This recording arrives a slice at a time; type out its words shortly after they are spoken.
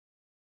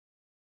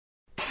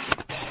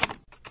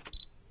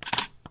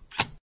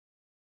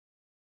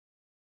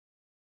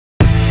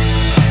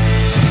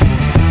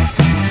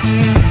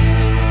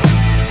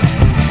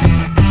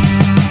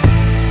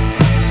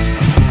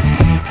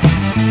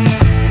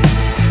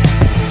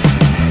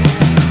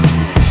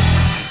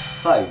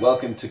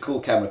welcome to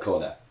Cool Camera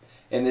Corner.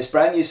 In this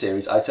brand new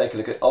series I take a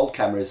look at old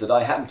cameras that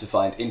I happen to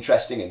find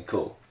interesting and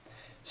cool.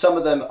 Some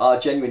of them are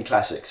genuine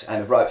classics and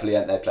have rightfully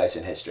earned their place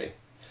in history.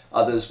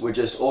 Others were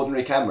just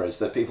ordinary cameras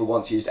that people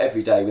once used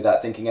every day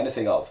without thinking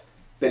anything of,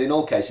 but in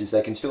all cases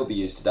they can still be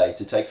used today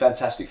to take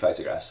fantastic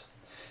photographs.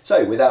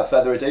 So without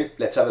further ado,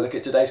 let's have a look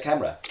at today's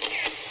camera.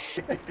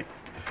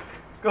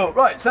 Cool,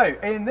 right, so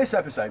in this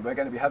episode we're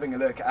going to be having a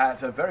look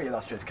at a very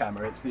illustrious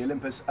camera. It's the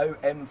Olympus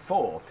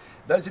OM-4.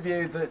 Those of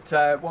you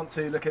that want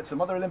to look at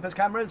some other Olympus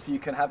cameras, you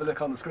can have a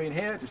look on the screen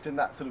here, just in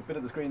that sort of bit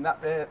of the screen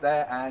that bit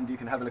there, and you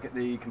can have a look at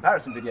the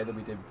comparison video that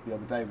we did the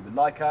other day with the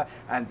Leica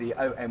and the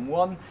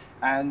OM-1,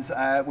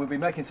 and we'll be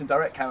making some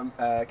direct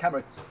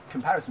camera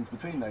comparisons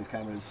between those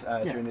cameras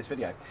during this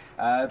video.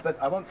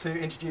 But I want to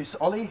introduce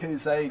Ollie,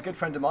 who's a good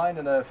friend of mine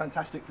and a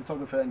fantastic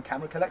photographer and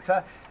camera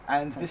collector,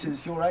 and this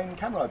is your own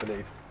camera, I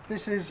believe.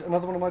 This is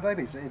another one of my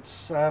babies.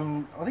 It's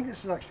I think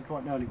this is actually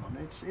quite an early one.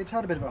 It's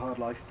had a bit of a hard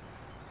life,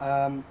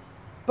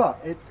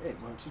 but it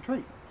works a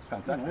treat.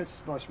 Fantastic. You know,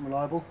 it's nice and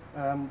reliable.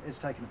 It's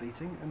taken a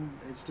beating and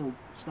it's still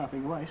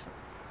snapping away. So.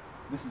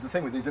 This is the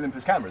thing with these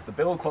Olympus cameras. The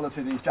build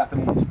quality of these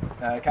Japanese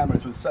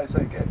cameras was so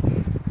good.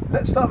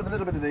 Let's start with a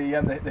little bit of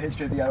the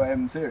history of the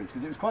OM series,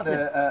 because it was quite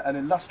an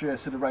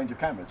illustrious sort of range of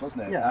cameras,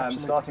 wasn't it? Yeah,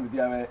 starting with the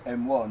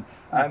OM-1.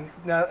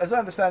 Now, as I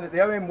understand it,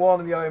 the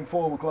OM-1 and the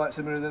OM-4 were quite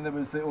similar, and then there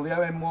was the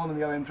OM-1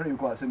 and the OM-3 were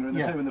quite similar, and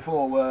the 2 and the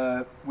 4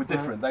 were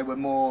different. They were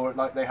more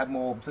like they had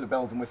more sort of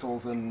bells and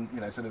whistles and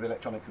sort of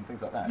electronics and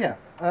things like that. Yeah.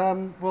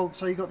 Well,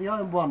 so you got the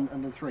OM-1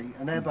 and the 3,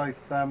 and they're both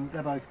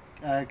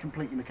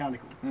completely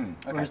mechanical, okay.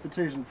 Whereas the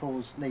 2s and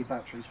 4s need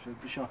batteries for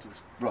the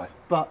shutters. Right.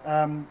 But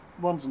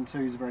 1s and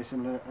 2s are very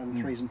similar, and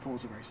 3s and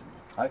 4s are very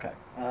similar. Okay.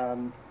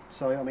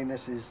 So I mean,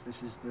 this is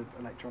the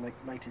electronic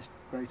latest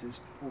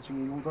greatest all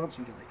singing all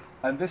dancing jelly.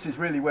 And this is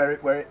really where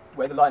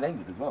the line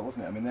ended as well,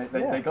 wasn't it? I mean,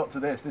 they got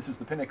to this was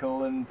the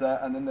pinnacle, and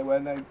then there were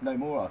no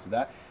more after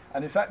that.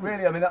 And in fact,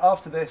 really, I mean,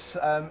 after this,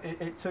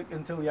 it took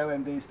until the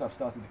OMD stuff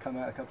started to come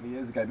out a couple of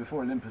years ago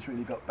before Olympus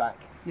really got back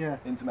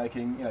into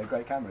making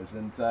great cameras.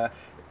 And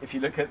if you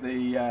look at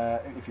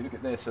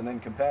this and then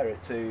compare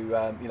it to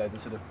the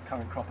sort of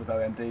current crop of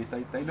OMDs,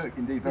 they look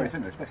indeed very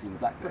similar, especially in the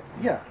black bit.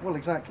 Yeah, well,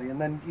 exactly. And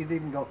then you've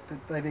even got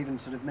they've even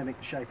sort of mimicked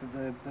the shape of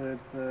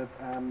the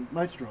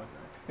motor drive there.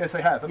 Yes,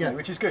 they have, haven't they?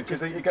 Which is good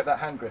because you get that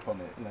hand grip on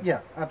it.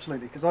 Yeah,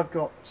 absolutely. Because I've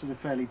got sort of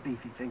fairly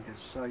beefy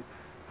fingers, so.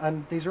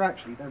 And they're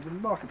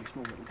remarkably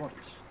small little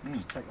bodies.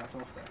 Just take that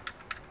off there,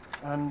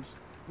 and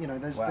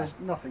there's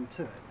nothing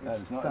to it.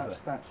 That's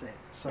it.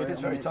 So it is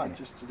very tiny. It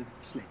just sort of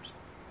slips.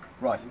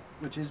 Right.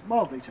 Which is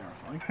mildly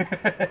terrifying.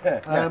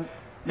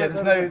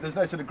 There's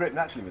no sort of grip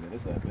naturally with it,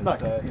 is there? But, no.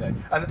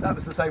 And that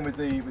was the same with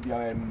the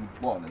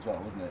OM-1 as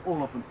well, wasn't it?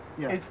 All of them.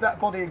 Yeah. Is that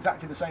body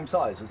exactly the same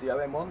size as the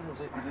OM-1?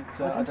 Is it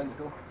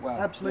identical? Wow.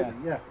 Absolutely.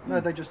 Yeah.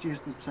 No, they just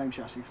used the same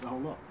chassis for the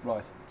whole lot.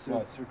 Right. To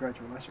a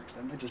greater or lesser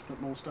extent, they just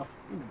put more stuff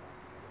in them.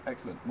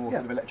 Excellent. More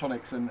sort of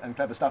electronics and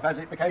clever stuff as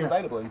it became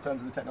available in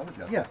terms of the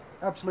technology. Yeah,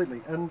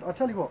 absolutely. And I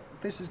tell you what,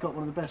 this has got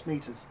one of the best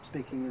meters.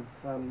 Speaking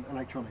of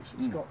electronics,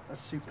 it's got a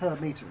superb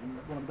meter and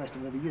one of the best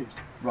I've ever used.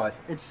 Right.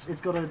 It's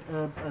got a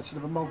sort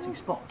of a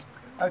multi-spot.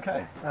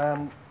 Okay.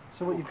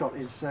 So what you've got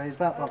is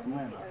that button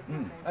there,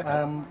 okay.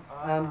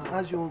 and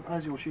as you're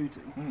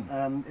shooting,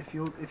 if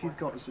you've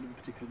got a sort of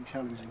particularly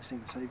challenging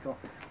scene, so you've got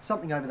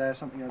something over there,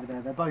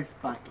 they're both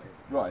backlit,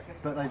 right?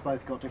 But they've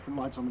both got different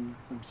lights on them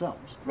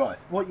themselves, right?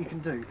 What you can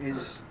do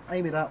is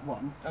aim it at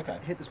one,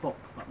 hit the spot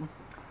button,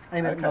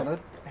 aim at another,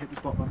 hit the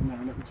spot button there,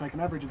 and it will take an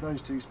average of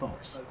those two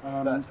spots.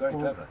 That's very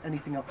clever.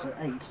 Anything up to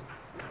 8.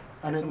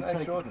 And it's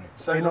extraordinary.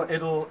 So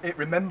it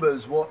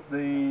remembers what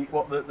the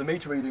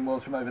meter reading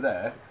was from over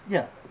there.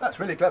 Yeah. That's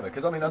really clever,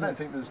 because I mean I don't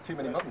think there's too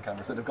many modern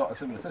cameras that have got a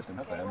similar system,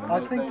 have they?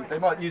 I mean, they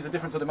might use a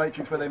different sort of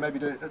matrix where they maybe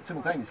do it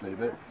simultaneously,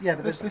 but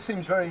this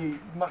seems very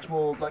much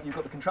more like you've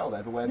got the control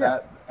over where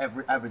that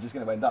average is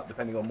going to end up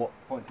depending on what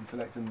points you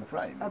select in the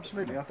frame.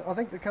 Absolutely. I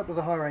think a couple of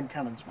the higher end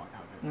Canons might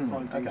have it,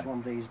 5Ds,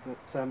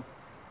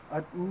 1Ds,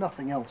 but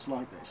nothing else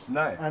like this.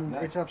 No. And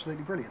it's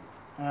absolutely brilliant.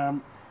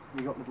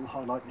 You've got a little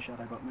highlight and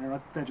shadow button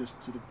there. They're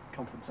just sort of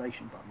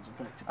compensation buttons,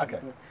 effectively. Okay.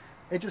 But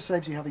it just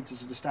saves you having to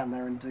sort of stand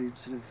there and do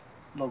sort of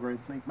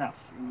logarithmic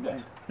maths.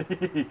 Yes.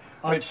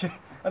 Which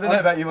I don't know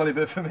about you, Ollie,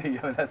 but for me,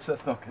 I mean, that's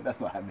not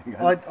happening.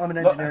 I'm an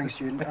engineering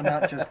student, and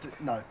that just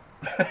no.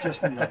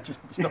 Just no.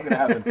 It's not going to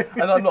happen.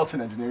 And I'm not an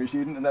engineering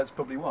student, and that's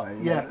probably why.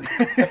 You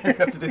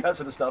have to do that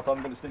sort of stuff. I'm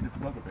going to stick to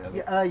photography. I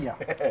think.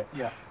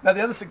 Yeah. Now,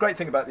 the other great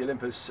thing about the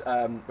Olympus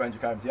range of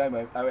cameras, the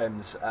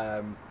OMs,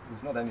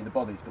 was not only the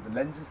bodies, but the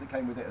lenses that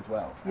came with it as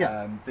well.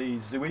 Yeah. The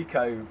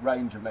Zuiko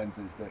range of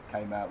lenses that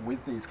came out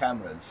with these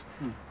cameras.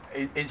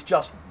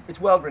 It's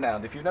world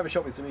renowned. If you've never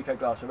shot with Zuiko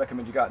glass, I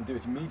recommend you go out and do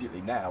it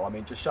immediately now. I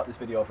mean, just shut this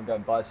video off and go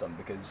and buy some,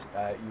 because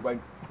you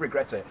won't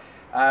regret it.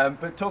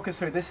 But talk us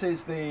through. This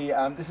is the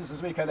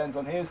Zuiko lens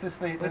on here. Is this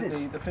the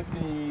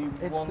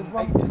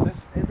 51.8? Is this?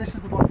 This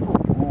is the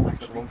 1.4.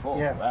 It's got 1.4.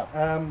 Yeah. Wow.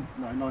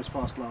 No, nice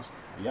fast glass.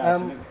 Yeah,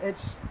 absolutely.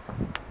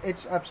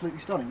 It's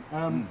absolutely stunning.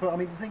 But I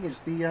mean, the thing is,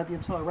 the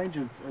entire range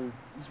of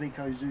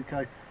Zuiko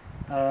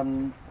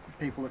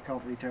people that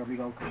can't really terribly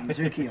well call them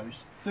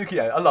Zukios.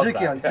 Zukio, I love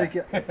Zukio, that.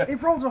 Zukio.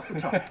 It rolls off the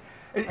tongue.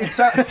 It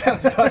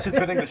sounds nicer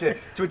to an English ear.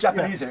 To a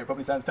Japanese ear, it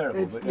probably sounds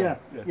terrible. But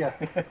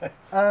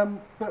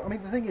but I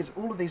mean, the thing is,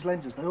 all of these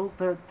lenses,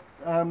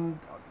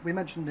 we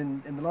mentioned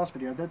in the last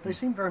video, they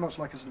seem very much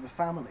like a sort of a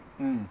family.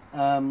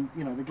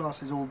 You know, the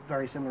glass is all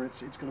very similar.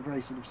 It's got a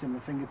very sort of similar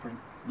fingerprint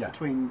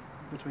between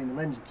the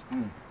lenses.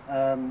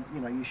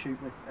 You know, you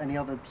shoot with any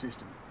other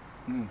system,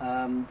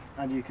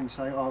 and you can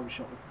say, oh, it was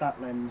shot with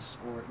that lens,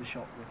 or it was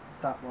shot with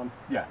that one.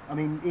 Yeah. I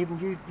mean, even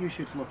you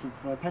shoot a lot of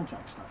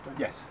Pentax stuff, don't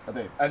you? Yes, I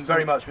do. And so,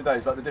 very much with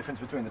those, like the difference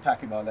between the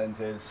Takumar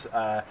lenses,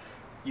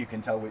 you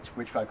can tell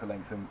which focal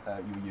length you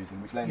were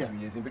using, which lens you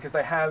were using, because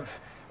they have,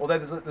 although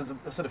there's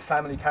a sort of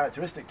family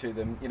characteristic to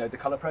them, you know, the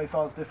colour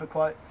profiles differ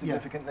quite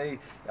significantly,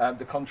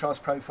 the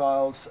contrast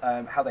profiles,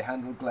 how they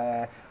handle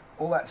glare,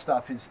 all that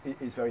stuff is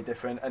very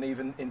different, and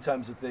even in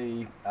terms of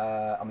the,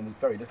 I mean,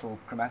 there's very little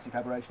chromatic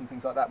aberration,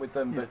 things like that with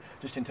them, but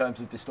just in terms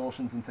of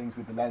distortions and things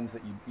with the lens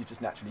that you just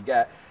naturally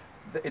get,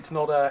 it's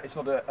not a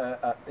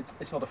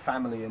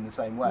family in the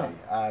same way.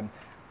 No.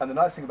 And the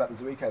nice thing about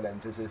the Zuiko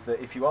lenses is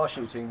that if you are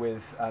shooting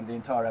with the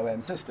entire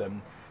OM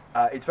system,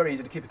 it's very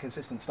easy to keep a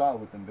consistent style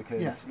with them,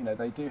 because you know,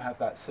 they do have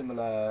that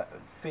similar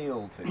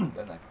feel to them,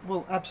 don't they?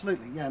 Well,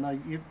 absolutely, yeah. No,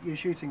 you're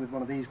shooting with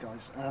one of these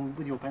guys, and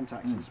with your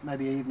Pentaxes,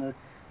 maybe even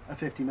a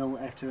 50mm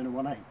f2 and a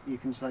 1.8, you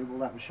can say, well,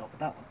 that was shot with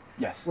that one.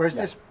 Yes. Whereas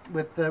this,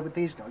 with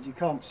these guys, you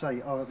can't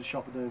say, oh, it was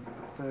shot with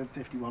the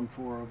 51.4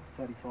 or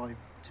 35.28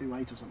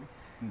 or something.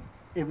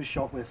 It was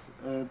shot with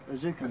a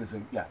Zuiko. With a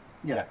Zuiko,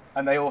 yeah.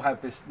 And they all have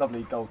this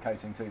lovely gold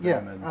coating to them. Yeah,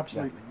 and,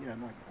 absolutely. Yeah,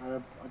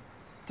 no, I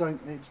don't.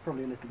 It's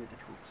probably a little bit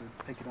difficult to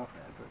pick it up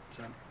there,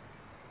 but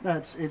no,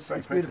 it's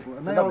beautiful. And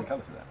it's a lovely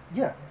colour for that.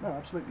 Yeah, no,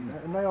 absolutely,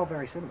 and they are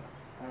very similar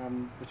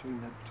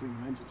between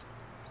the lenses.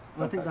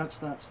 And I think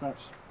that's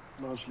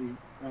largely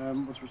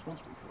what's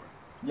responsible for it.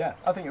 Yeah,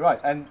 I think you're right,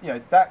 and you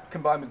know, that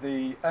combined with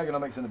the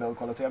ergonomics and the build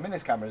quality. I mean,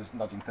 this camera is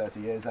nudging 30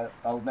 years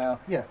old now.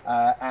 Yeah.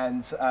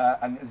 And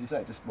as you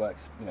say, it just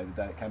works. You know, the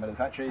day it came out of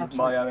the factory.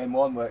 Absolutely. My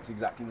OM-1 works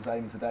exactly the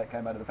same as the day it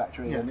came out of the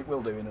factory, and it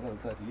will do in another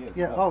 30 years.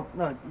 Yeah. Oh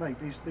no, mate,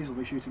 these will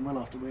be shooting well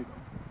after we're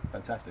gone.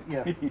 Fantastic.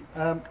 Yeah.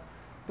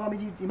 But I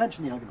mean, you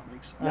mentioned the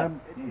ergonomics.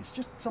 It's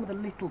just some of the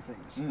little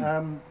things,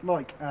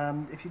 like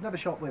if you've never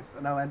shot with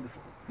an OM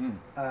before,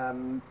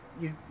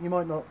 you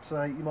might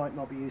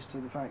not be used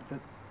to the fact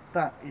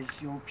that is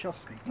your shutter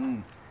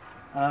speed.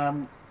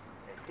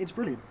 It's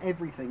brilliant.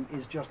 Everything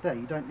is just there.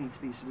 You don't need to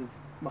be sort of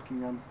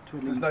mucking around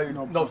twiddling. There's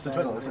no knobs to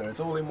twiddle, is there? It's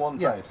all in one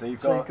place. So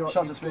you've got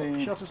shutter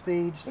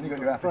speeds, then you've got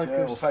your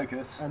aperture or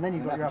focus, and then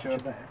you've got your aperture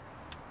there.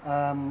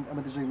 And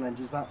with the zoom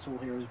lenses, that's all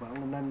here as well.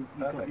 And then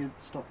you've got your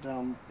stop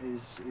down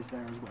is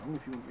there as well.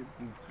 If you want your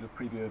sort of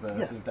preview of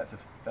a sort of depth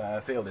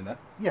of field in there.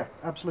 Yeah,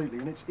 absolutely.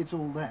 And it's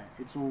all there.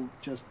 It's all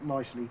just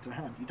nicely to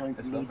hand. You don't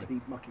need to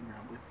be mucking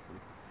around with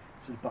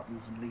sort of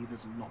buttons and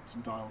levers and knobs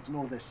and dials and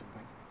all this sort of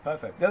thing.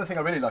 Perfect. The other thing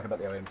I really like about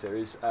the OM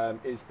series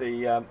is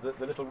the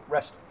little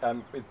rest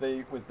with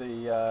the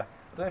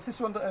I don't know if this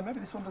one, maybe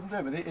this one doesn't do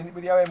it,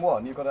 with the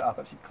OM-1 you've got it up,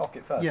 actually cock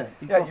it first. Yeah,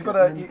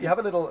 you have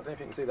a little, I don't know if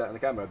you can see that on the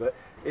camera, but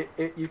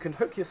you can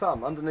hook your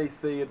thumb underneath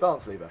the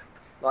advance lever,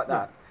 like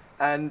that.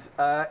 And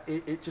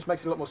it just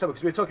makes it a lot more simple,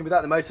 because we were talking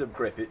without the motor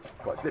grip, it's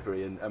quite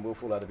slippery and will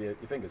fall out of your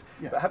fingers.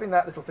 But having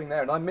that little thing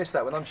there, and I miss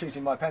that when I'm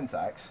shooting my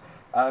Pentax,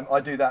 I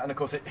do that, and of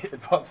course it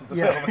advances the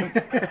film.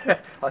 And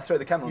I throw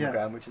the camera on the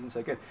ground, which isn't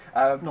so good.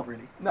 Not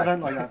really. No, I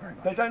don't like that very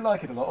much. They don't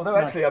like it a lot. Although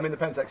actually, I mean, the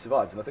Pentax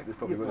survives, and I think this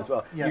probably will as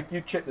well.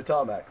 You chip the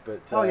tarmac,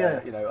 but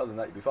you know, other than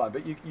that, you'll be fine.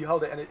 But you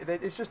hold it, and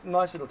it's just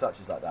nice little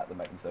touches like that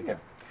make them so good.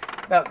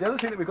 Now, the other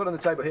thing that we've got on the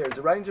table here is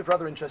a range of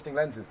rather interesting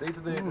lenses. These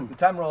are the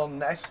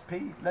Tamron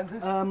SP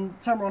lenses?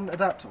 Tamron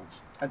Adaptalls.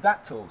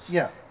 Adaptalls?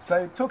 Yeah.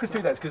 So talk us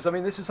through those, because I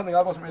mean, this is something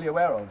I wasn't really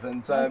aware of,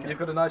 and you've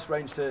got a nice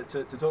range to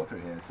talk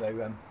through here.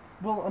 So.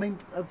 Well, I mean,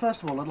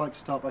 first of all, I'd like to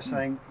start by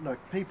saying, look,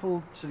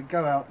 people sort of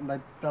go out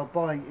and they'll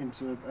buy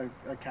into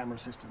a camera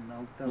system.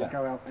 They'll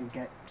go out and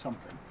get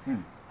something,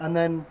 and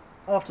then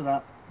after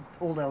that,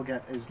 all they'll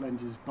get is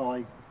lenses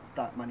by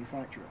that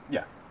manufacturer.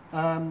 Yeah.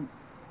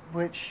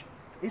 Which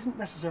isn't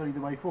necessarily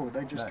the way forward.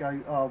 They just go,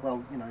 oh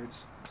well, you know,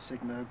 it's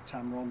Sigma,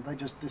 Tamron. They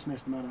just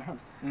dismiss them out of hand.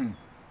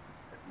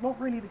 Not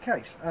really the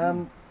case.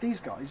 These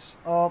guys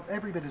are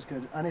every bit as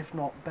good, and if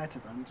not better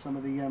than some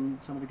of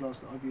the glass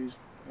that I've used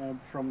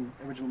from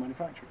original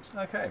manufacturers.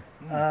 Okay.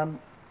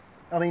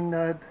 I mean,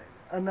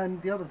 and then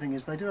the other thing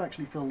is they do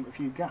actually fill a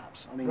few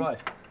gaps. I mean,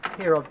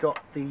 here I've got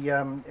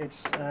the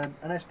it's an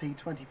SP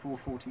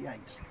 2448.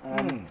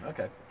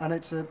 Okay. And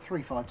it's a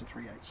 3.5 to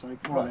 3.8, so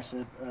more or less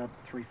a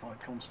 3.5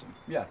 constant.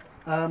 Yeah.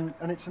 And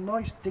it's a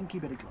nice dinky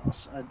bit of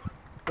glass,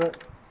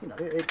 but you know,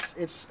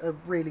 it's a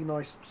really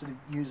nice sort of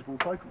usable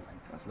focal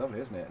length. That's lovely,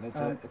 isn't it?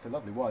 And it's a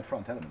lovely wide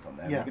front element on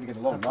there. You're going to get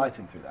a lot of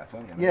lighting through that,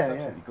 aren't you? I mean, it's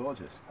absolutely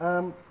gorgeous.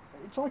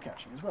 It's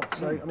eye-catching as well.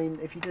 So I mean,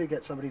 if you do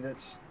get somebody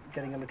that's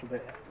getting a little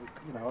bit,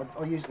 you know,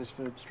 I use this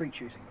for street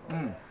shooting.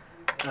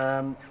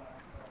 And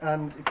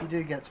if you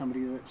do get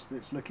somebody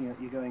that's looking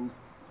at you going,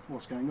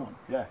 what's going on.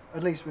 Yeah.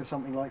 At least with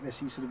something like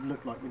this, you sort of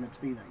look like you're meant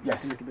to be there. You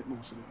Yes. look a little bit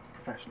more sort of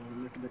professional,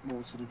 a little bit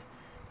more sort of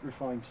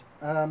refined.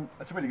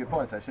 That's a really good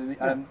point, actually.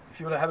 If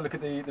you want to have a look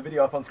at the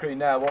video up on screen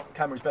now, what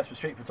camera is best for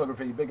street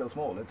photography, big or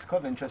small? It's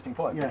quite an interesting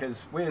point,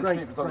 because we as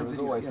street photographers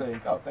always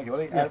think, oh, thank you,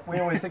 Ollie. We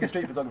always think as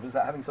street photographers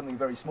that having something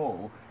very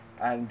small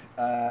and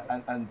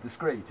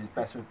discreet is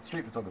best for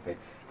street photography.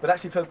 But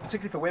actually,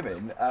 particularly for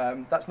women,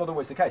 that's not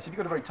always the case. If you've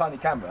got a very tiny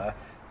camera,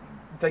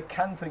 they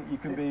can think you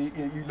can be,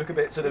 you look a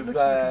bit sort of bit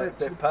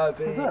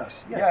pervy.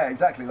 Perverse, yeah,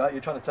 exactly. Like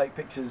you're trying to take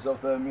pictures of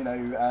them,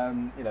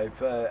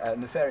 for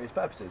nefarious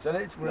purposes, and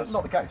it's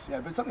not the case.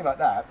 But something like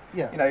that,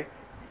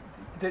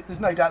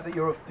 there's no doubt that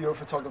you're a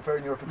photographer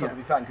and you're a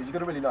photography fan, because you've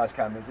got a really nice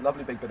camera. There's a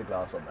lovely big bit of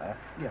glass on there,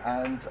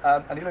 and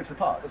it looks the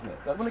part, doesn't it?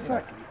 Well,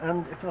 exactly.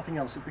 And if nothing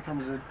else, it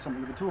becomes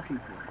something of a talking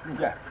point.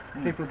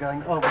 People are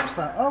going, oh, what's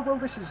that? Oh, well,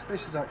 this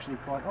is actually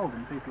quite old,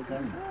 and people are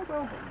going, oh,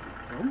 well,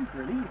 film,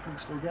 really, you can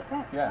still get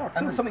that. Yeah, oh, cool.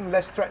 And there's something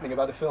less threatening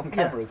about a film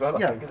camera as well, I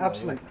think, isn't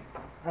absolutely,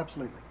 there?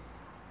 Absolutely.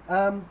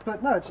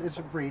 But no, it's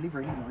a really,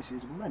 really nice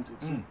usable lens.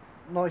 It's a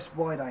nice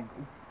wide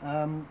angle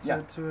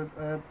to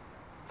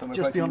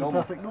just beyond a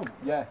perfect normal.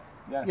 Yeah.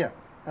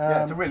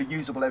 It's a really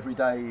usable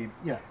everyday,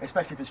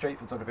 especially for street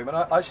photography.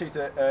 But I shoot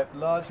at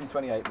largely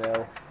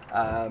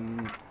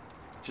 28mm,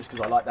 just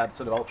because I like that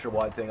sort of ultra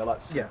wide thing. I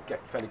like to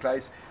get fairly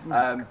close.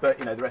 But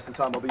the rest of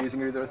the time I'll be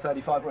using either a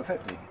 35 or a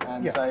 50.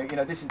 And so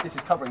this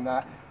is covering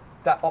that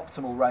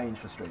optimal range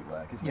for street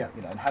work, isn't it?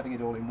 And having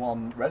it all in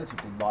one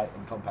relatively light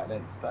and compact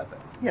lens is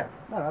perfect. Yeah,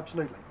 no,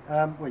 absolutely.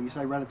 Well, you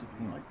say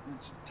relatively light.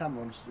 It's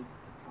Tamron's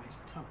weighs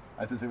a ton.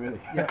 Oh, does it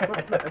really? Yeah.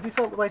 But look, have you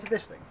felt the weight of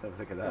this thing? Let's have a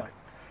look at that. Right.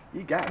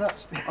 You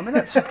gas. So I mean,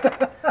 that's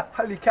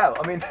holy cow.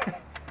 I mean,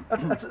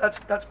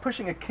 that's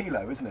pushing a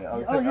kilo, isn't it? I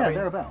mean,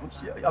 thereabouts.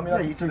 I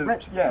mean, you do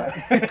reps.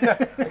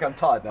 Like I'm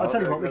tired now. I'll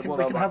tell you what, we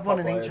can have one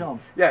in each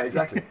arm. Yeah,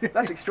 exactly.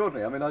 That's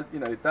extraordinary. I mean,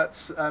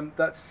 that's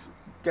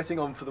getting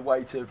on for the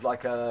weight of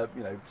like a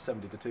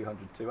 70 to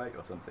 200 2.8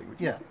 or something,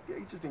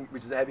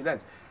 which is a heavy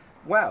lens.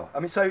 Wow. I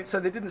mean, so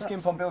they didn't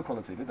skimp on build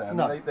quality, did they? I mean,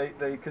 no. They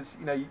because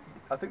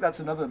I think that's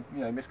another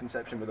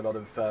misconception with a lot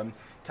of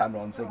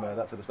Tamron, Sigma,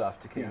 that sort of stuff,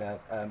 Takina,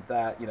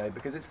 that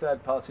because it's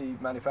third-party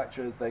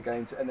manufacturers, they're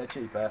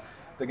cheaper.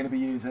 They're going to be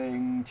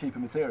using cheaper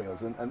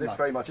materials, and this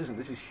very much isn't.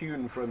 This is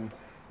hewn from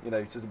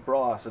sort of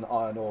brass and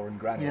iron ore and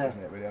granite,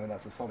 isn't it? Really, I mean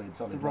that's a solid.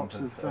 The rocks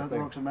of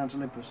Mount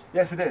Olympus.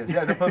 Yes, it is.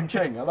 Yeah, the Bum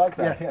Ching. I like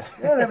that. Yeah,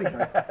 there we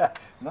go.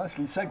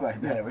 Nicely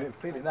segued there. We're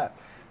feeling that.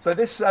 So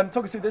this,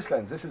 talk us through this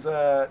lens. This is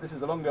a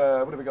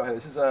longer. What have we got here?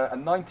 This is a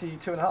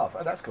 92.5. Oh,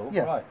 that's cool.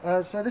 Yeah.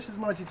 Right. So this is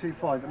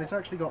 92.5, and it's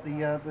actually got the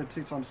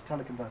 2x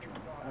teleconverter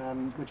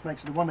on, which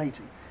makes it a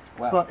 180.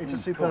 Wow. But it's a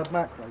superb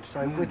macro.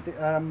 So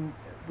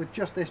with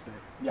just this bit,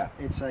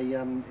 it's a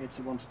 1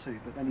 to 2.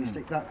 But then you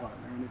stick that guy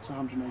in there, and it's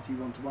 180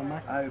 1 to 1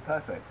 macro. Oh,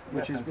 perfect.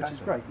 Which is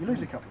great. You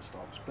lose a couple of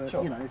stops, but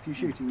if you're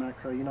shooting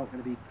macro, you're not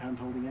going to be hand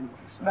holding anyway.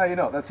 So. No, you're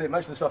not. That's it.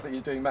 Most of the stuff that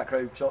you're doing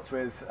macro shots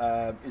with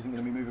isn't going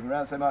to be moving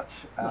around so much.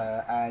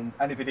 And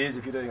if it is,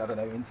 if you're doing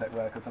insect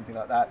work or something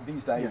like that,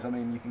 these days, I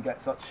mean, you can get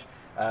such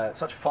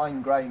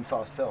fine grained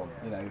fast film.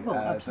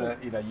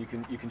 That you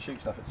can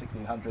shoot stuff at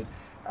 1600.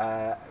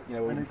 Or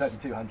even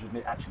 3200, and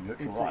it actually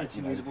looks all right. It's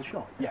a usable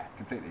shot. Yeah,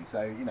 completely.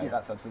 So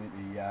that's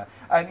absolutely,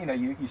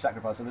 and you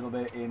sacrifice a little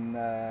bit in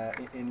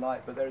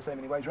light, but there are so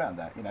many ways around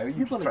that.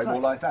 You just throw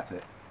more light at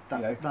it.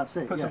 That's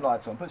it. Put some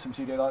lights on, put some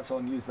studio lights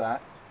on, use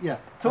that. Yeah.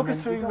 Talk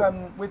us through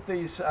with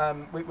these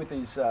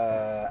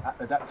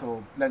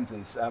Adaptall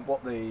lenses,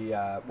 what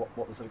the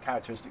sort of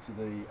characteristics of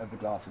the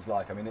glass is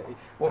like. I mean,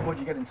 what do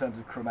you get in terms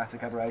of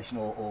chromatic aberration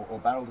or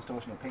barrel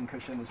distortion or pin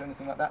cushion? Is there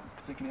anything like that that's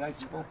particularly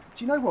noticeable?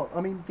 Do you know what?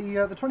 I mean,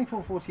 the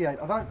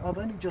 24-48, I've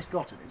only just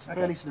got it. It's a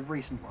fairly sort of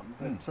recent one,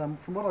 but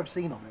from what I've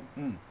seen on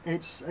it,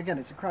 it's a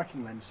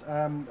cracking lens.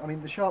 I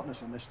mean, the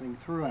sharpness on this thing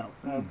throughout,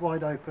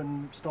 wide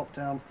open, stop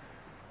down.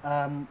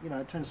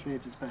 It tends to be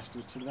at its best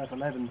at sort of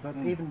f11, but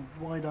even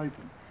wide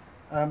open,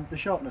 the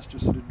sharpness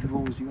just sort of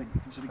draws you in.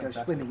 You can sort of go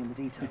swimming in the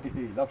detail.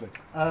 Lovely.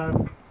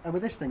 And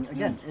with this thing,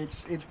 again,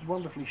 it's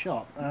wonderfly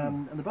sharp,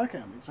 and the bokeh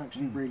on it's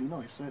actually really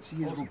nice. So it's a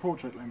usable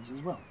portrait lens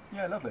as well.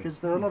 Yeah, lovely. Because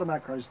there are a lot of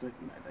macros that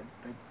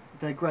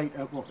they're great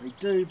at what they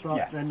do,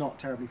 but they're not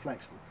terribly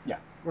flexible.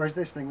 Yeah. Whereas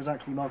this thing was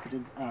actually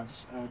marketed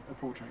as a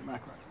portrait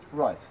macro.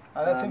 Right,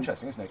 that's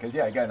interesting, isn't it? Because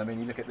again, I mean,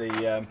 you look at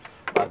the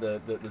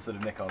sort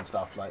of Nikon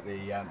stuff, like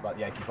the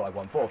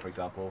 85-14, for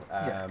example.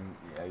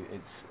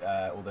 It's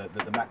or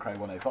the macro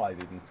 105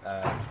 even,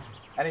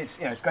 and it's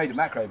great at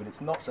macro, but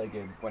it's not so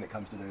good when it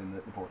comes to doing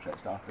the portrait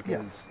stuff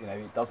because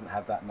it doesn't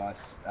have that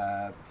nice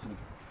sort of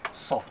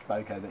soft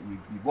bokeh that you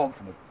want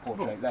from a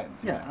portrait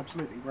lens. Yeah,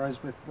 absolutely.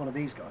 Whereas with one of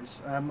these guys,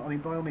 I mean,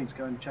 by all means,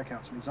 go and check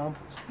out some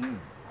examples.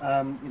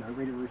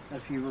 Read a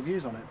few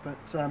reviews on it. But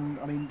I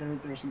mean,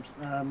 there are some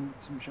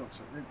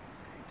shots.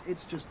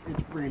 It's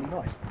really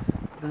nice.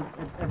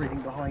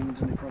 Everything behind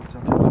and in front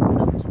of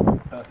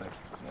Perfect.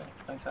 Okay,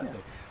 fantastic.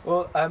 Yeah.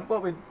 Well,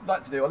 what we'd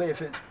like to do, Ollie,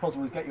 if it's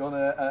possible, is get you on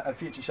a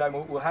future show.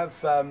 We'll have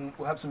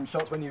some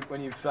shots when you've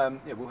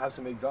we'll have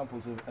some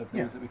examples of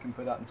things that we can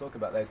put out and talk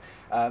about those.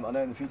 I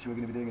know in the future we're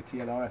going to be doing a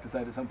TLR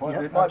episode at some point.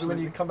 It might be when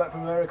you come back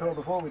from America or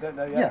before. We don't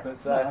know yet, but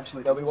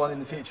there'll be one in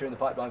the future in the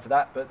pipeline for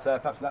that. But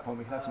perhaps at that point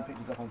we can have some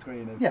pictures up on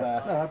screen of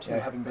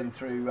having been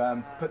through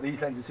put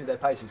these lenses through their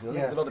paces. I think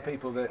there's a lot of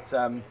people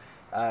that.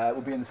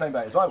 Will be in the same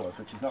boat as I was,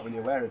 which is not really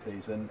aware of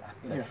these. And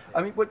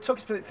I mean, talk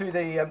us through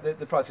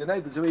the price. I know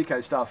the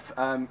Zuiko stuff.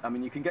 I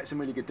mean, you can get some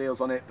really good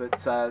deals on it,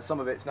 but some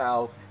of it's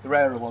now the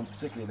rarer ones,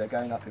 particularly, they're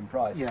going up in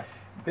price. Yeah.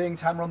 Being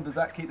Tamron, does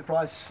that keep the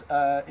price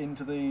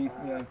into the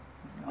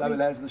lower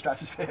layers of the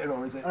stratosphere,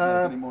 or is it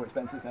getting more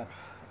expensive now?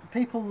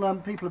 People are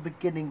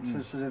beginning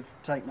to sort of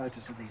take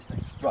notice of these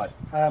things. Right.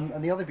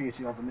 And the other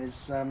beauty of them is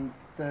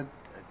the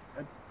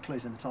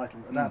clues in the title,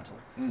 Adaptall.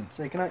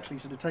 So you can actually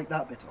sort of take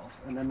that bit off,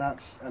 and then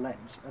that's a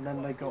lens, and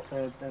then they've got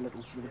their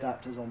little sort of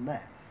adapters on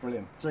there.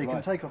 Brilliant. So you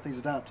can take off these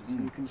adapters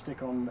and you can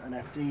stick on an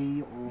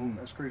FD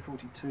or a screw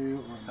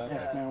 42 or an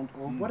F mount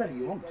or whatever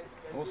you want.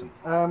 Awesome.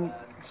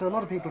 So a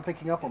lot of people are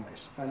picking up on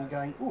this and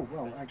going, oh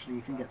well, actually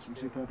you can get some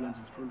superb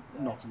lenses for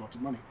not a lot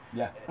of money.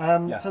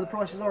 So the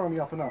prices are on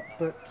the up and up,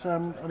 but I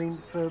mean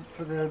for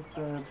the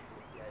 90-5,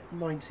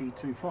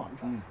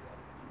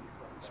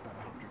 it's about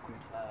 100 quid.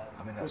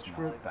 I mean, that's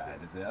not bad,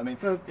 is it? I mean,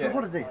 for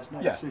what it is, no,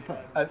 it's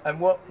superb. And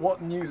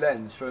what new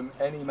lens from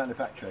any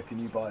manufacturer can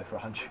you buy for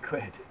 100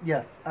 quid?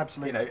 Yeah,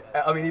 absolutely. You know,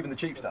 I mean, even the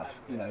cheap stuff.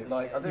 You know,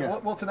 like I think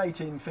what's an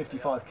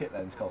 1855 kit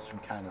lens cost from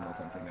Canon or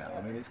something now?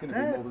 I mean, it's going to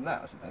be more than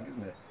that, I should think,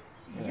 isn't it?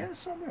 Yeah,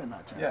 somewhere in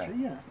that territory.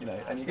 Yeah. You know,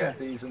 and you get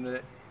these, and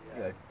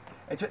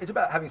it's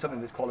about having something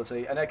that's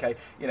quality. And okay,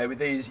 you know, with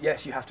these,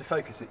 yes, you have to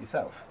focus it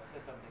yourself.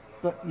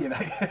 But you know.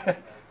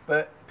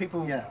 But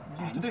people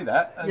used to do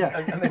that,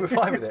 and they were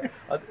fine with it.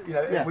 I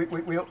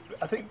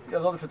think a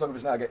lot of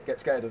photographers now get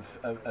scared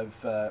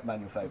of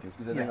manual focus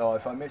because they think, oh,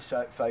 if I miss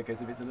focus,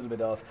 if it's a little bit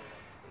off,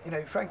 you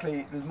know,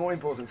 frankly, there's more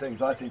important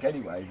things, I think,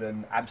 anyway,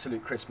 than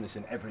absolute crispness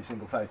in every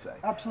single photo.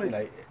 Absolutely.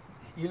 You know,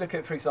 you look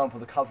at, for example,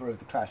 the cover of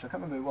the Clash. I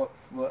can't remember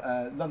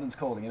what London's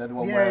Calling. You know, the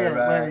one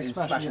where he's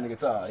smashing the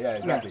guitar. Yeah,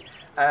 exactly.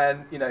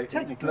 And you know, it's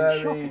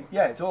blurry. Shocking.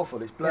 Yeah, it's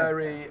awful. It's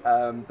blurry.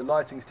 The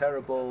lighting's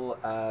terrible.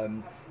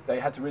 They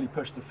had to really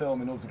push the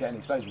film in order to get an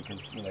exposure because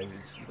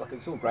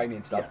it's all grainy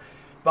and stuff,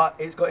 but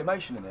it's got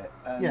emotion in it,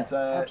 and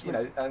you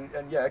know,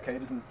 and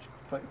it isn't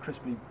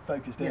crisply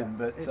focused in,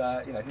 but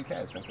you know, who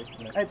cares, frankly?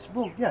 You know. It's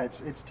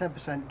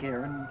 10%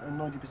 gear and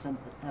 90%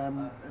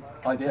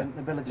 content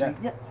ability.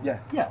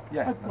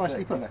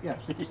 Nicely put. Yeah.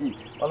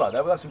 I like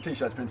that. We'll have some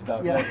T-shirts printed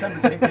out. Yeah,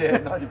 10% gear,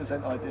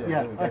 90% idea.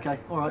 Yeah. Okay.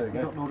 All right.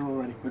 We've got an order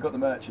already. We've got the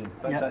merch in.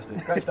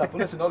 Fantastic. Great stuff.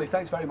 Well, listen, Ollie,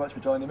 thanks very much for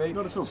joining me.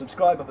 Not at all.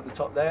 Subscribe up at the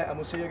top there, and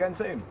we'll see you again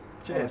soon.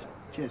 Cheers.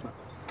 Cheers, man.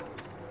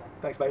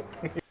 Thanks, mate.